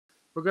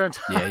We're going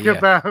to Yeah, talk yeah.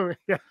 about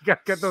yeah,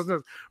 get those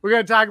notes. We're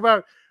going to talk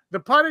about the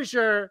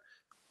Punisher.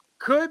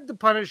 Could the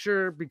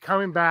Punisher be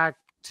coming back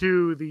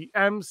to the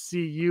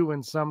MCU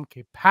in some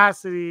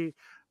capacity?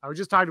 I was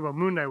just talking about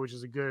Moon Knight, which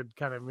is a good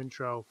kind of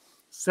intro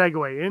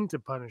segue into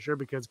Punisher,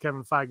 because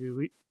Kevin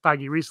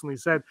Feige recently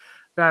said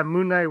that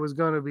Moon Knight was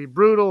going to be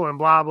brutal and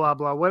blah, blah,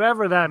 blah,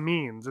 whatever that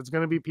means. It's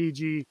going to be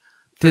PG.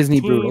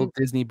 Disney brutal.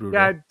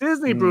 Yeah,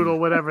 Disney brutal,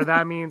 whatever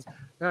that means.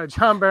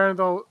 John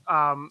Barenthal,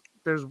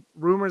 there's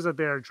rumors that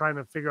they're trying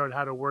to figure out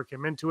how to work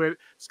him into it.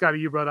 Scotty,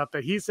 you brought up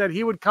that he said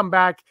he would come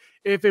back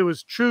if it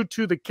was true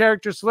to the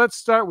character. So let's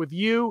start with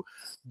you.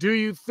 Do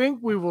you think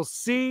we will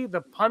see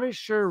the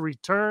Punisher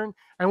return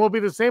and will be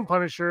the same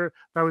Punisher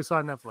that we saw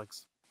on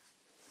Netflix?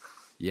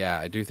 Yeah,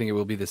 I do think it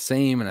will be the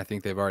same, and I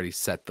think they've already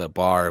set the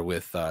bar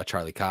with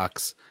Charlie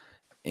Cox.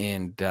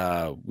 And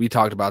we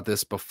talked about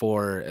this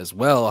before as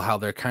well, how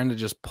they're kind of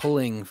just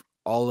pulling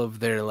all of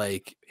their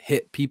like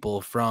hit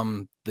people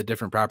from the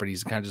different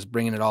properties and kind of just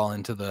bringing it all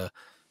into the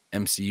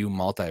MCU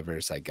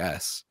multiverse, I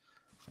guess.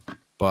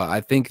 But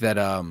I think that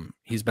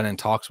he's been in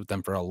talks with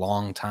them for a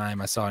long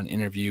time. I saw an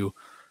interview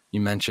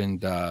you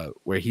mentioned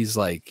where he's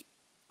like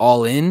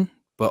all in,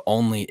 but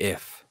only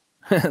if.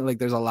 Like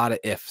there's a lot of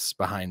ifs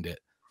behind it.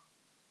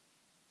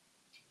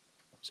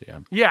 So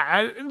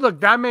yeah, look,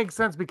 that makes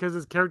sense because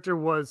his character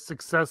was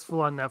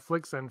successful on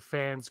Netflix and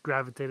fans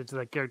gravitated to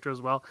that character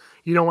as well.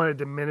 You don't want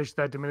to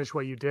diminish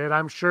what you did.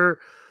 I'm sure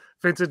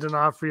Vincent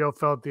D'Onofrio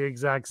felt the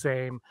exact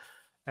same,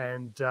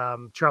 and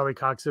Charlie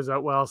Cox is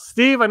out well.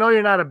 Steve, I know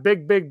you're not a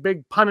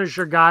big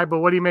Punisher guy, but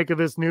what do you make of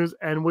this news?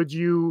 And would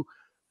you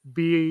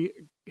be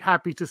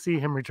happy to see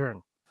him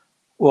return?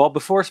 Well,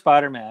 before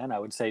Spider-Man, I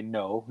would say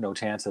no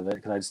chance of it,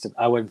 because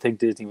I wouldn't think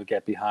Disney would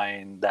get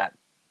behind that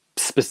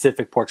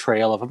specific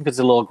portrayal of him, because it's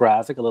a little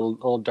graphic, a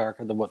little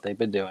darker than what they've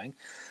been doing.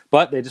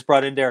 But they just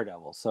brought in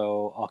Daredevil,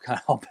 so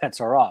all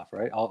bets are off,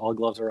 right? All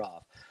gloves are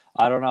off.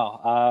 I don't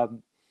know.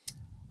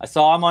 I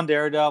saw him on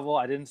Daredevil.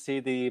 I didn't see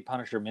the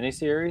Punisher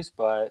miniseries,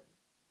 but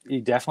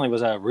he definitely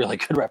was a really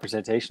good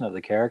representation of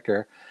the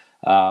character,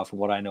 from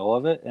what I know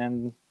of it.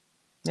 And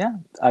yeah,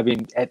 I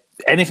mean,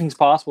 anything's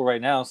possible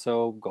right now,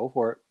 so go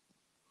for it.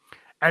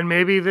 And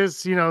maybe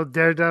this,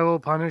 Daredevil,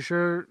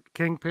 Punisher,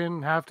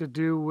 Kingpin have to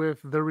do with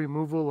the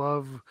removal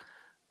of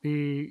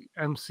the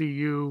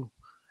MCU,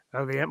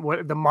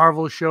 the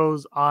Marvel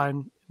shows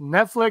on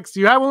Netflix.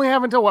 You only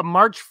have until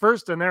March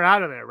 1st, and they're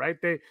out of there, right?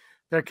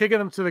 They're kicking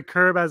them to the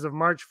curb as of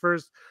March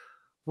 1st.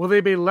 Will they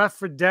be left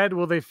for dead?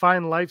 Will they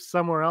find life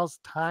somewhere else?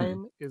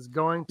 Time is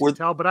going to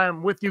tell. But I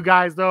am with you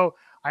guys, though.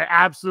 I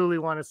absolutely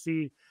want to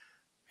see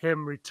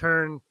him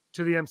return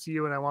to the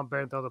MCU, and I want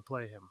Barenthal to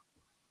play him.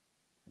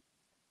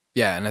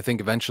 Yeah, and I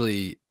think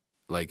eventually,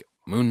 like,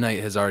 Moon Knight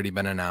has already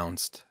been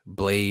announced.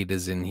 Blade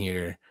is in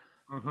here.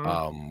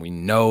 Mm-hmm. We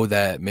know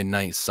that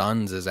Midnight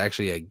Suns is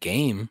actually a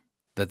game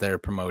that they're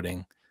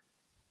promoting.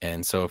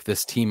 And so if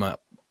this team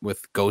up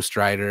with Ghost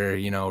Rider,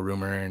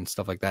 rumor and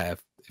stuff like that,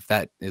 if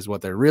that is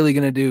what they're really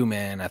going to do,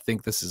 man, I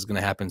think this is going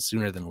to happen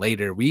sooner than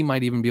later. We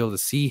might even be able to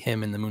see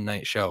him in the Moon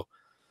Knight show.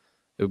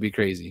 It would be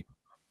crazy.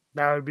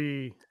 That would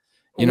be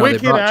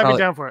wicked. I'd be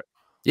down for it.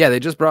 Yeah,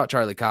 they just brought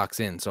Charlie Cox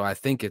in, so I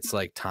think it's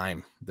like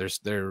time.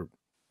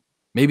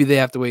 Maybe they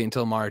have to wait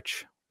until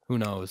March. Who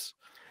knows?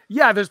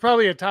 Yeah, there's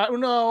probably a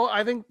time. No,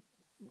 I think,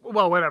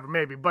 well, whatever,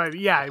 maybe. But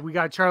yeah, we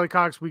got Charlie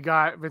Cox, we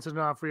got Vincent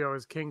D'Onofrio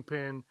as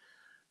Kingpin,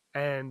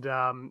 and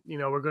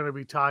we're going to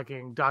be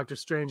talking Doctor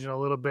Strange in a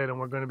little bit, and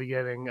we're going to be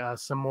getting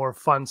some more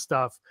fun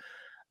stuff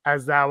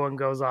as that one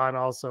goes on.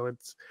 Also,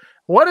 it's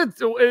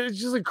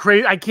just a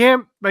crazy. I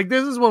can't, like,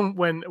 this is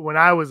when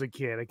I was a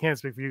kid. I can't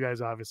speak for you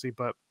guys, obviously,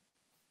 but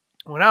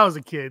when I was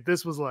a kid,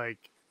 this was like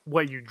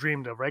what you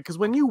dreamed of, right? Because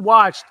when you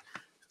watched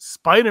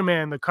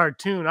Spider-Man, the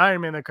cartoon,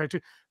 Iron Man, the cartoon,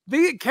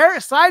 the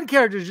side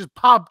characters just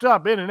popped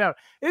up in and out.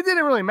 It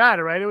didn't really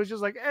matter, right? It was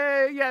just like,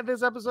 hey, yeah,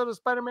 this episode of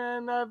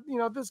Spider-Man,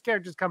 this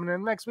character's coming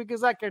in. Next week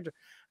is that character.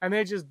 And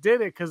they just did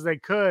it because they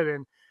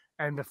could.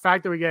 And the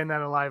fact that we're getting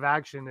that in live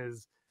action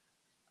is,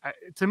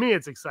 to me,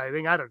 it's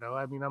exciting. I don't know.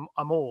 I mean,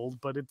 I'm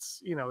old, but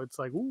it's, it's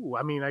like, ooh,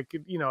 I mean, I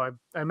could, I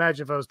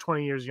imagine if I was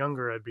 20 years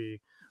younger, I'd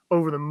be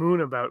over the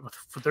moon about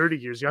 30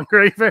 years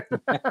younger even.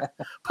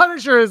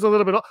 Punisher is a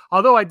little bit,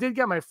 although I did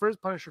get my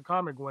first Punisher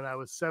comic when I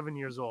was 7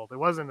 years old. It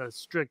wasn't a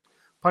strict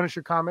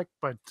Punisher comic,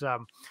 but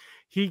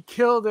he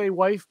killed a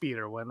wife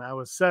beater when I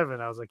was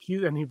 7. I was like, he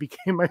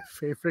became my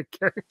favorite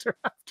character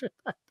after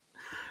that.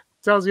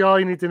 Tells you all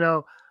you need to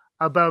know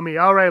about me.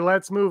 All right,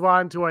 let's move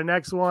on to our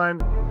next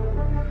one.